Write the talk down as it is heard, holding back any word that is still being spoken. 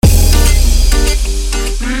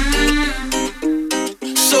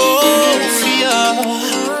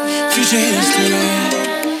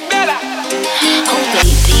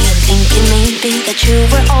be that you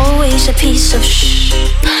were always a piece of shh.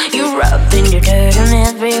 You're rubbing your dirt on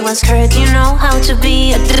everyone's skirt. You know how to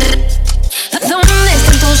be a ¿Dónde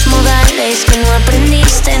están tus modales que no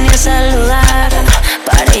aprendiste ni a saludar?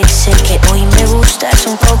 Parece que hoy me gustas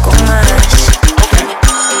un poco más.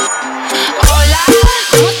 Hola,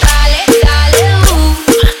 ¿cómo dale,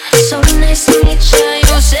 So nice to meet you.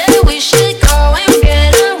 You said we should go and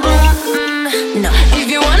get a room. No, if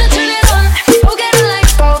you wanna turn it on, go get a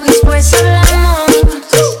light bulb, después hablamos.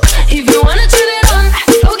 If you wanna turn it on,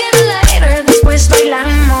 go get a lighter, después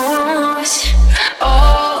bailamos.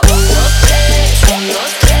 Oh, 1, 2, 3, 1, 2,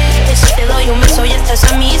 3. Si te doy un beso ya estás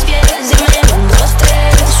a mis pies. Dime 1, 2,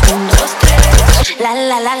 3, 1, 2, 3. La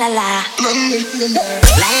la la la la.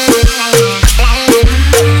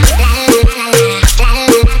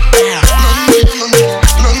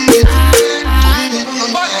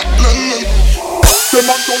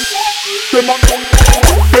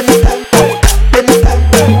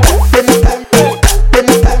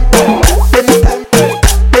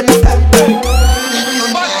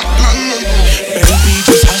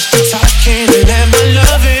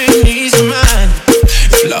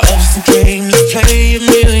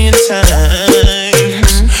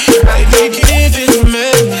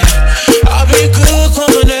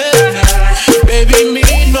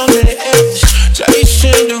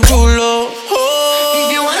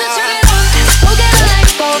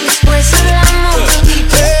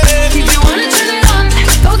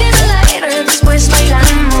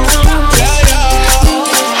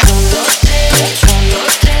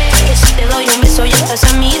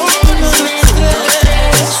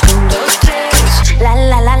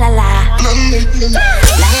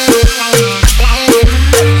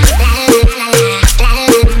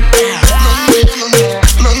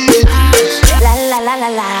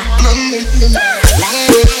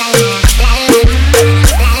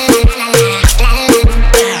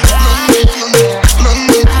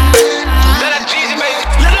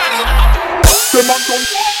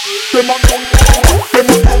 Come on.